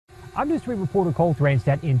I'm News 3 reporter Cole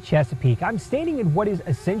Dranstedt in Chesapeake. I'm standing in what is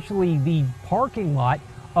essentially the parking lot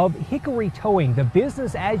of Hickory Towing. The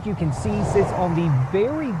business, as you can see, sits on the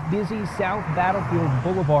very busy South Battlefield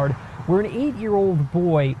Boulevard, where an 8-year-old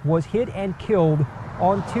boy was hit and killed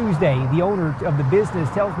on Tuesday. The owner of the business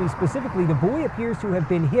tells me specifically the boy appears to have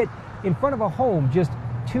been hit in front of a home just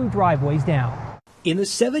 2 driveways down. In the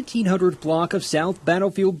 1700 block of South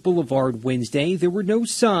Battlefield Boulevard Wednesday, there were no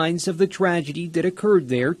signs of the tragedy that occurred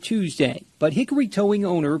there Tuesday. But Hickory Towing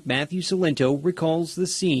owner Matthew Salento recalls the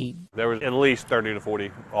scene. There was at least 30 to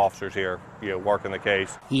 40 officers here, working the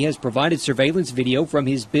case. He has provided surveillance video from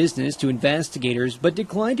his business to investigators, but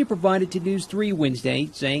declined to provide it to News 3 Wednesday,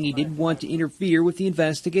 saying he didn't want to interfere with the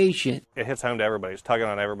investigation. It hits home to everybody. It's tugging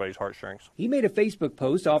on everybody's heartstrings. He made a Facebook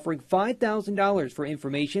post offering $5,000 for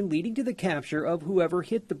information leading to the capture of whoever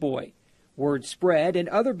hit the boy. Word spread and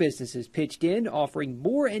other businesses pitched in, offering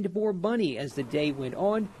more and more money as the day went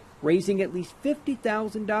on, raising at least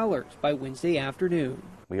 $50,000 by Wednesday afternoon.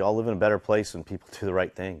 We all live in a better place when people do the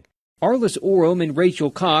right thing. Arliss Oram and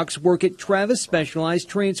Rachel Cox work at Travis Specialized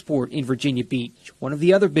Transport in Virginia Beach, one of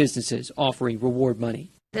the other businesses offering reward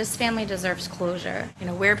money. This family deserves closure.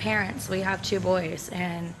 We're parents. We have 2 boys,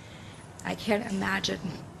 and I can't imagine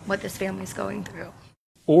what this family's going through.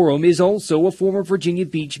 Oram is also a former Virginia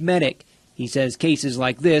Beach medic. He says cases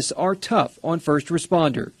like this are tough on first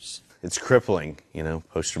responders. It's crippling,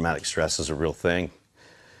 post-traumatic stress is a real thing.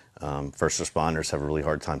 First responders have a really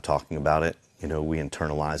hard time talking about it. We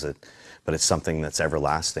internalize it, but it's something that's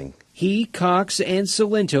everlasting. He, Cox, and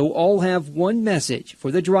Salento all have one message for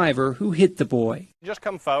the driver who hit the boy. Just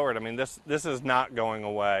come forward. This is not going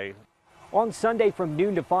away. On Sunday from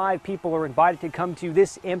noon to 5, people are invited to come to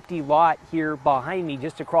this empty lot here behind me,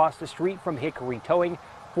 just across the street from Hickory Towing,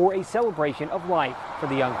 for a celebration of life for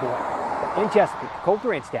the young boy. In Chesapeake, Cole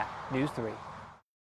Dranstedt, News 3.